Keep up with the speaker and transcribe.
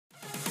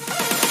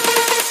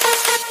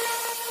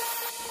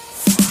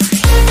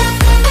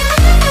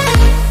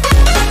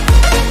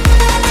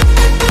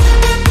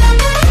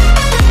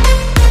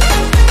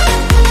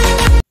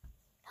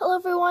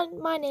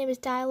name is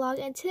Dialogue,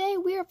 and today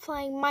we are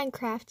playing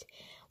Minecraft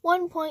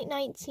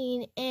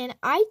 1.19, and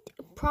I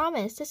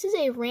promise this is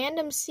a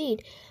random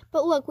seed,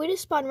 but look, we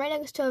just spawned right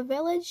next to a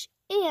village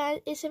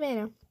and a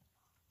savannah.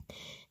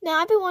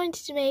 Now, I've been wanting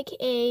to make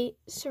a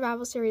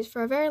survival series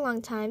for a very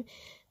long time,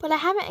 but I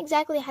haven't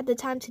exactly had the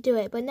time to do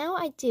it, but now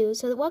I do.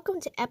 So welcome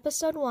to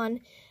episode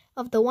 1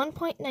 of the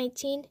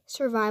 1.19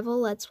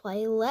 survival Let's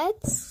Play.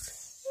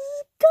 Let's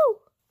go!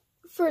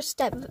 First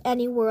step of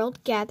any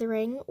world,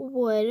 gathering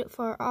wood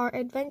for our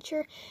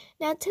adventure.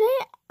 Now today,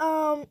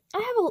 I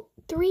have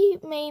three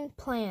main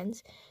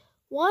plans.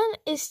 One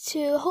is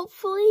to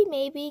hopefully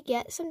maybe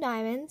get some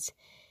diamonds,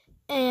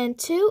 and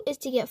 2 is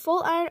to get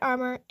full iron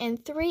armor,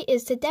 and 3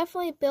 is to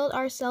definitely build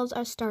ourselves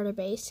our starter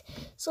base.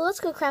 So let's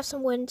go craft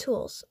some wooden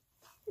tools.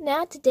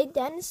 Now to dig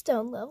down to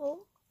stone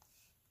level.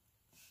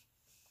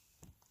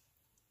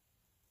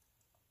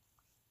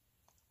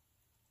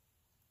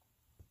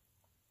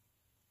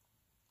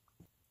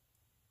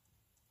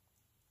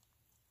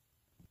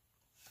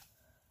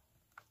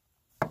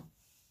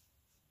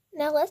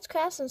 Now let's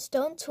craft some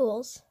stone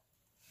tools.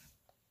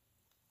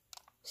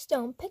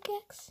 Stone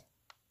pickaxe,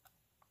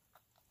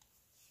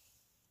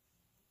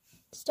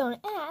 stone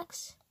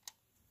axe,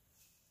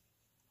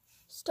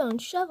 stone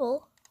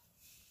shovel,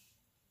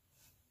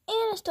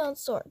 and a stone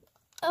sword.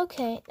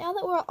 Okay, now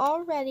that we're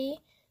all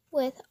ready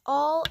with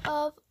all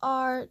of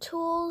our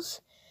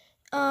tools,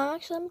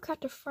 actually let me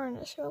craft a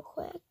furnace real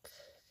quick.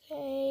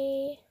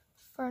 Okay,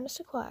 furnace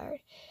acquired.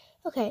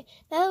 Okay,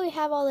 now that we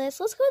have all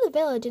this, let's go to the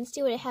village and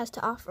see what it has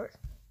to offer.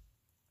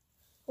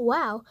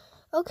 Wow.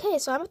 Okay,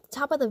 so I'm at the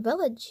top of the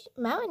village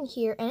mountain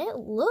here, and it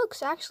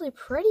looks actually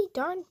pretty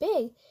darn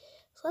big.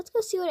 So let's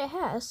go see what it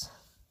has.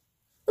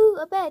 Ooh,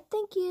 a bed.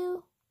 Thank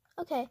you.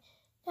 Okay,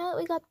 now that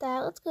we got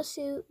that, let's go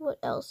see what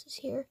else is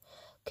here.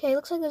 Okay,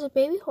 looks like there's a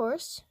baby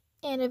horse,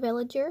 and a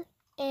villager,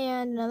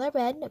 and another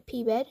bed, a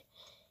pea bed,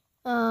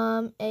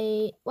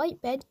 a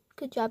white bed.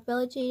 Good job,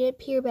 villager. You did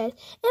pea bed.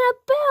 And a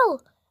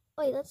bell!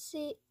 Wait, let's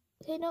see.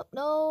 Okay,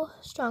 no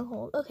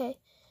stronghold. Okay.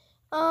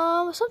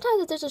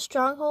 Sometimes if there's a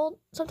stronghold,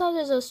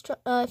 sometimes there's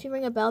if you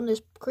ring a bell and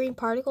there's green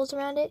particles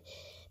around it,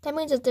 that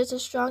means that there's a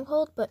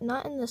stronghold, but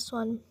not in this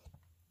one.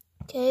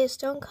 Okay, a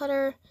stone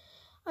cutter.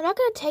 I'm not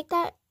going to take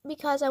that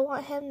because I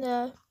want him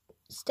to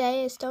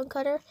stay a stone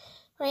cutter,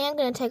 but I am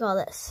going to take all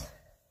this.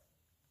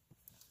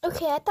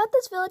 Okay, I thought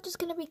this village was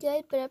going to be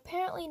good, but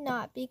apparently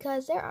not,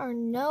 because there are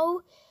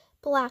no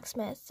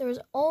blacksmiths. There's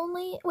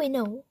only,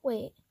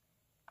 wait.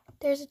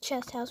 There's a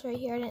chest house right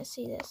here. I didn't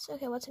see this.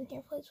 Okay, what's in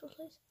here? Please.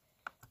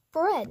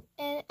 Bread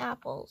and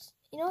apples.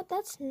 You know what?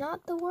 That's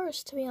not the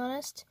worst, to be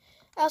honest.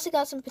 I also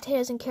got some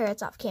potatoes and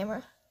carrots off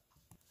camera.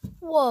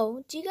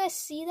 Whoa, do you guys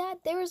see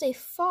that? There is a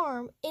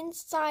farm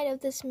inside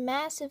of this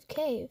massive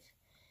cave.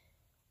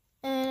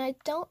 And I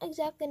don't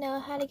exactly know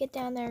how to get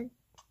down there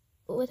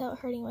without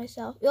hurting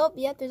myself. Oh,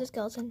 yep, there's a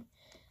skeleton.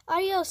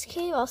 Adios,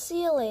 cave. I'll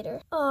see you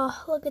later.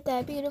 Oh, look at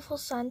that beautiful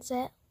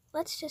sunset.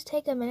 Let's just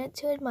take a minute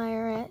to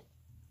admire it.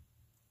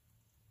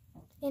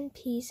 In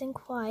peace and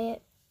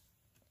quiet.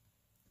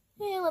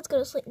 And let's go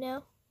to sleep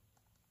now.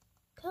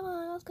 Come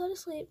on, let's go to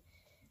sleep.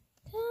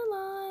 Come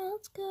on,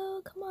 let's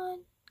go. Come on.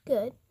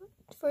 Good.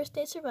 First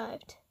day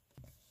survived.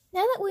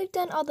 Now that we've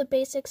done all the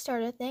basic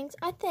starter things,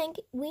 I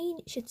think we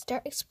should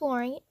start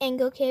exploring and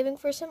go caving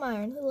for some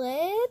iron.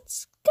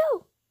 Let's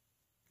go.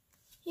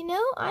 You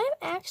know, I'm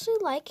actually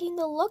liking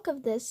the look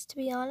of this, to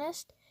be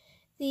honest.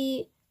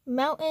 The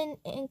mountain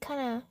and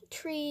kind of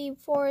tree,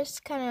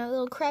 forest, kind of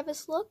little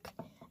crevice look.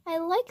 I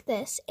like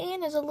this.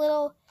 And there's a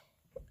little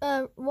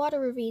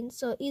water ravine,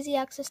 so easy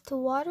access to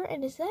water.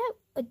 And is that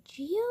a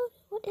geode?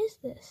 What is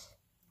this?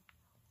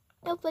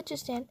 Nope, let's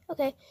just stand.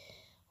 Okay,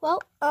 well,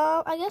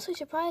 I guess we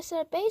should probably set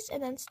up base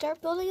and then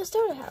start building a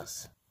starter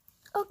house.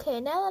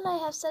 Okay, now that I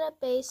have set up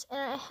base and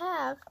I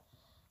have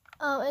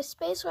a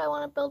space where I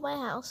want to build my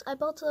house, I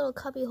built a little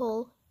cubby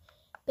hole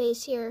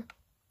base here,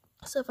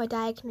 so if I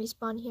die I can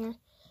respawn here.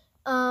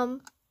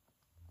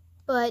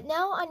 But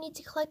now I need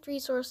to collect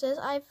resources.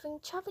 I've been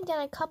chopping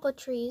down a couple of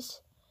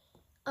trees,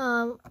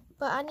 but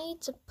I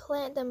need to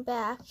plant them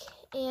back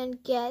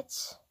and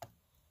get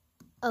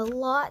a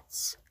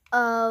lot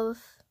of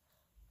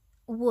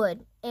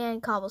wood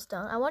and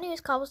cobblestone. I want to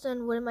use cobblestone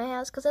and wood in my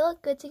house because they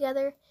look good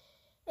together.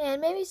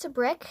 And maybe some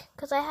brick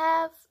because I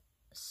have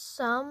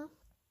some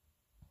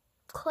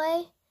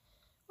clay,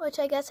 which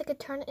I guess I could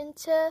turn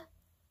into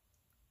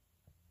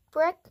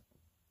brick.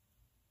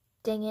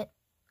 Dang it.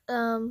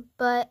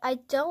 But I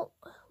don't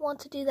want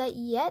to do that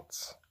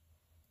yet,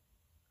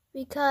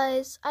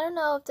 because I don't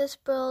know if this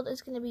build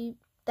is going to be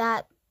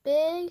that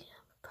big.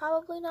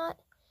 Probably not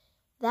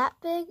that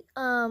big.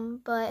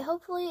 But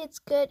hopefully it's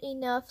good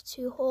enough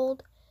to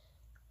hold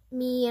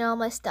me and all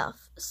my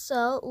stuff.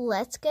 So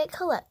let's get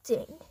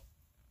collecting.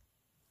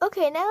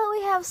 Okay, now that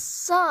we have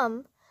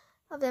some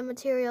of the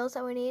materials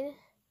that we need,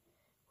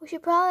 we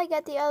should probably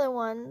get the other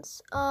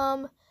ones.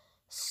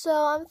 So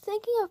I'm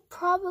thinking of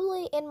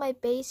probably in my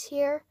base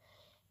here,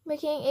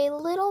 making a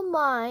little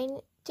mine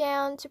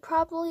down to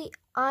probably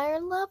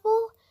iron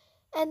level,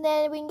 and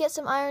then we can get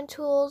some iron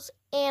tools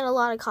and a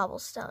lot of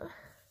cobblestone.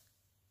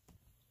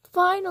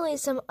 finally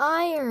some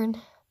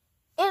iron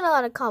and a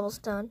lot of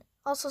cobblestone.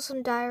 Also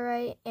some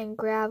diorite and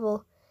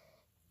gravel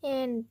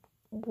and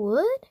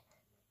wood?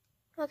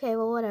 Okay,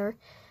 well, whatever.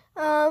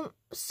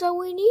 So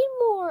we need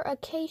more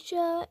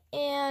acacia,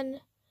 and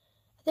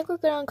I think we're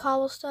good on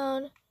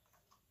cobblestone.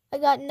 I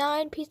got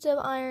 9 pieces of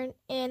iron,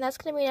 and that's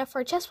going to be enough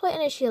for a chestplate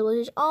and a shield,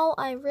 which is all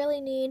I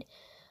really need.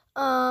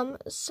 So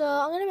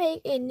I'm going to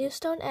make a new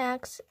stone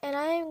axe, and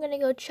I am going to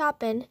go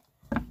chopping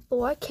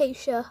for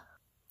acacia.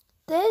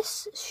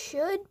 This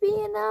should be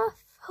enough,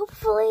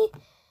 hopefully.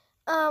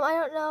 I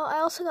don't know. I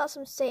also got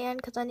some sand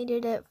because I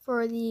needed it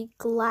for the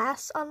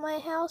glass on my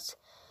house.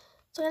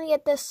 So I'm going to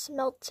get this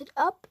smelted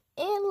up.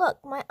 And look,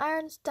 my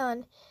iron's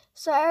done.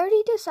 So I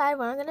already decided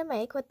what I'm going to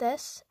make with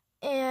this.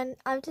 And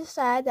I've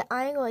decided that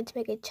I'm going to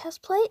make a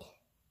chest plate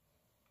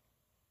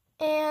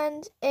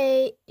and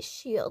a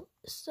shield.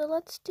 So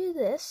let's do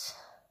this.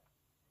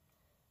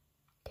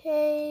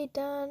 Okay,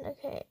 done.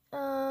 Okay,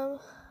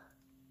 I'll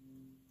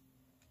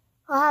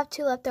have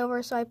 2 left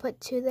over, so I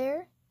put 2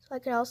 there. So I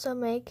could also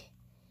make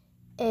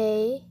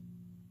a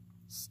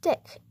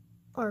stick.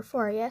 Or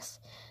 4, I guess.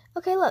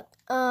 Okay, look.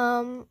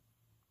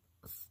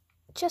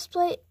 Chest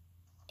plate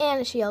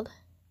and a shield.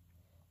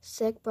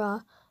 Sick,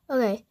 brah.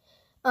 Okay.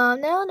 Now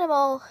that I'm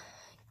all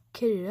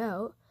kitted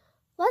out,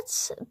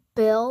 let's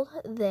build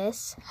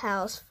this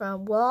house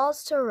from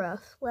walls to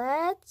roof.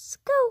 Let's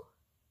go.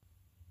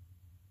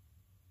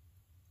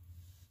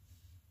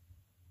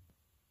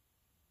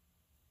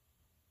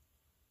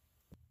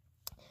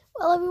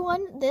 Well,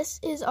 everyone, this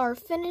is our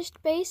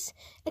finished base,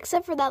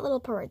 except for that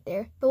little part right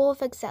there. But we'll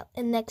fix that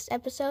in the next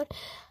episode.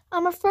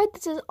 I'm afraid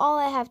this is all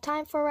I have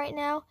time for right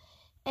now,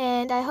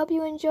 and I hope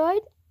you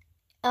enjoyed.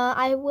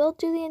 I will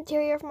do the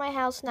interior of my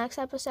house next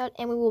episode,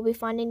 and we will be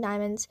finding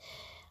diamonds.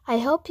 I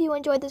hope you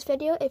enjoyed this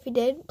video. If you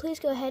did, please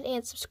go ahead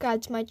and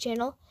subscribe to my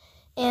channel,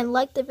 and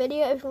like the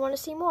video if you want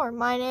to see more.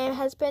 My name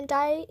has been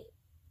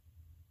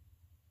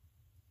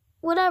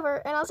whatever,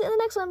 and I'll see you in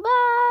the next one.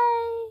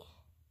 Bye!